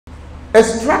A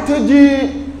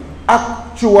strategy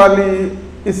actually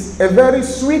is a very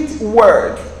sweet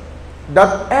word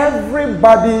that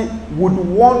everybody would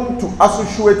want to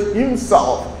associate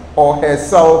himself or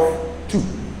herself to.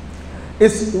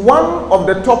 It's one of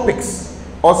the topics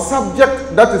or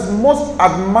subject that is most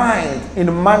admired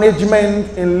in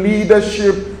management, in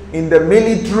leadership, in the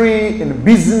military, in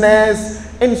business,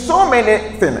 in so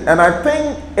many things. And I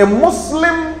think a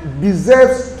Muslim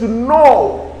deserves to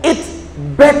know it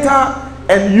better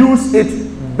and use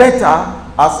it better,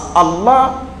 as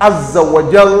Allah Azza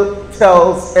wa Jal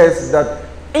tells us that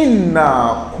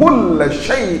inna kulla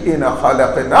shay'in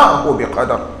khalaqnahu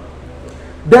biqadar.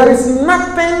 There is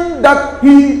nothing that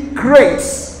He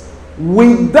creates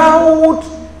without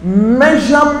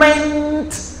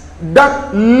measurement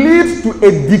that leads to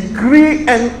a decree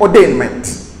and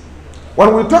ordainment.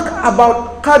 When we talk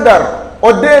about qadar,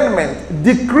 ordainment,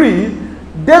 decree,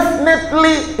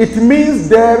 definitely it means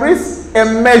there is a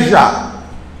measure,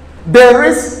 there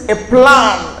is a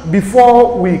plan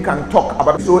before we can talk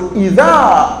about it. So,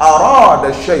 إِذَا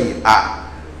أَرَادَ شَيْئًا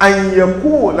أَنْ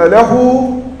يَقُولَ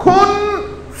لَهُ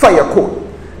كُنْ فَيَكُونَ.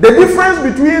 The difference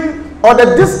between, or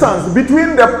the distance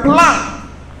between the plan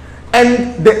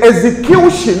and the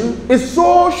execution is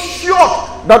so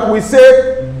short that we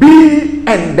say be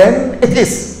and then it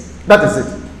is. That is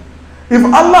it. If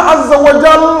Allah Azza wa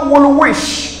Jal will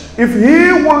wish, if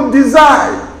He will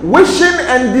desire, wishing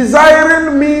and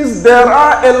desiring means there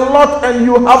are a lot and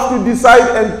you have to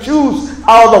decide and choose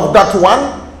out of that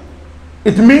one.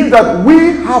 It means that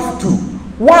we have to.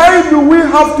 Why do we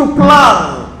have to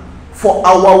plan for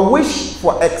our wish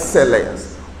for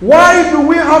excellence? Why do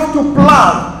we have to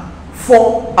plan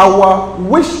for our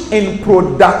wish in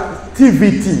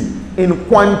productivity, in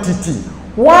quantity?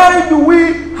 Why do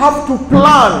we have to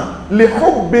plan?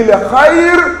 لِحُبِّ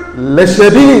الْخَيْرِ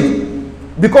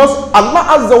لَشَدِيدٍ. Because Allah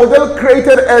Azza wa Jal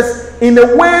created us in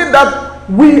a way that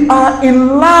we are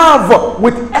in love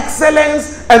with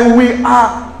excellence, and we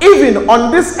are even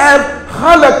on this earth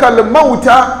خَلَقَ الْمَوْتَ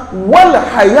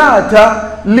وَالْحَيَاةَ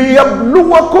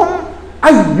لِيَبْلُوَكُمْ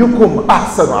أَيُّكُمْ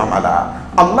أَحْسَنُ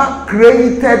عَمَلًا. Allah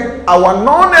created our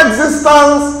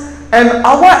non-existence and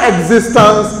our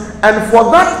existence, and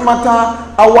for that matter,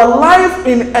 our life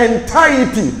in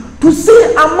entirety, to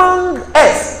see among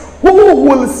us who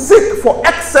will seek for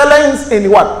excellence in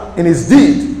what? In his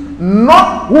deed.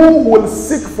 Not who will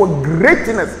seek for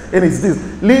greatness in his deeds.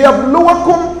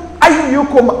 لِيَبْلُوَكُمْ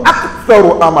أَيُّكُمْ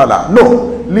أَكْثَرُ عَمَلًا.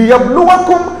 No.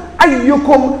 لِيَبْلُوَكُمْ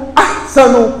أَيُّكُمْ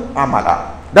أَحْسَنُ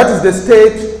عَمَلًا. That is the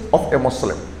state of a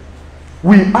Muslim.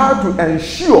 We are to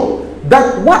ensure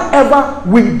that whatever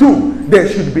we do, there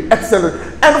should be excellence.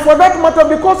 And for that matter,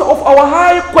 because of our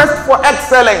high quest for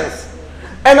excellence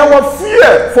and our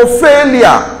fear for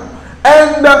failure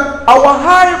and our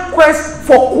high quest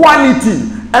for quality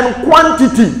and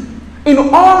quantity in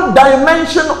all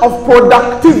dimensions of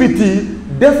productivity,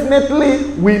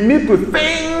 definitely we need to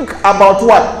think about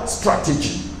what?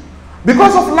 Strategy.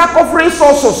 Because of lack of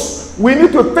resources, we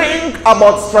need to think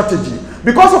about strategy.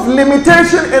 Because of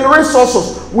limitation in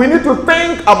resources, we need to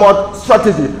think about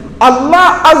strategy.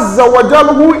 Allah Azza wa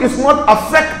Jal, who is not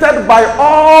affected by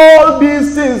all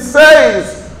these things,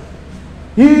 says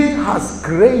He has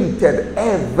created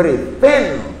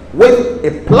everything with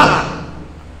a plan.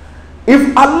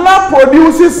 If Allah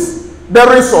produces the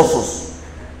resources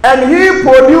and He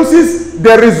produces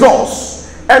the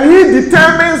resource and He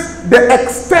determines the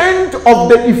extent of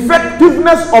the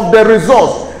effectiveness of the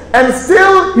resource, and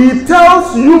still He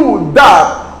tells you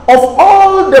that of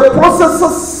all the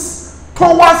processes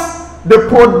towards the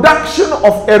production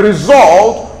of a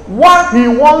result, what He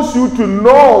wants you to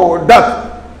know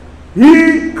that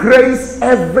He creates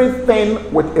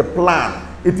everything with a plan.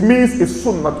 It means it's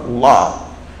sunnatullah.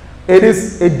 It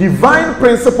is a divine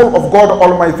principle of God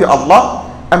Almighty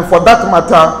Allah, and for that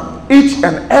matter, each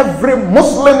and every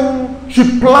Muslim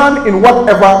should plan in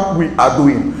whatever we are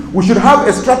doing. We should have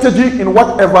a strategy in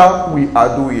whatever we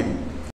are doing.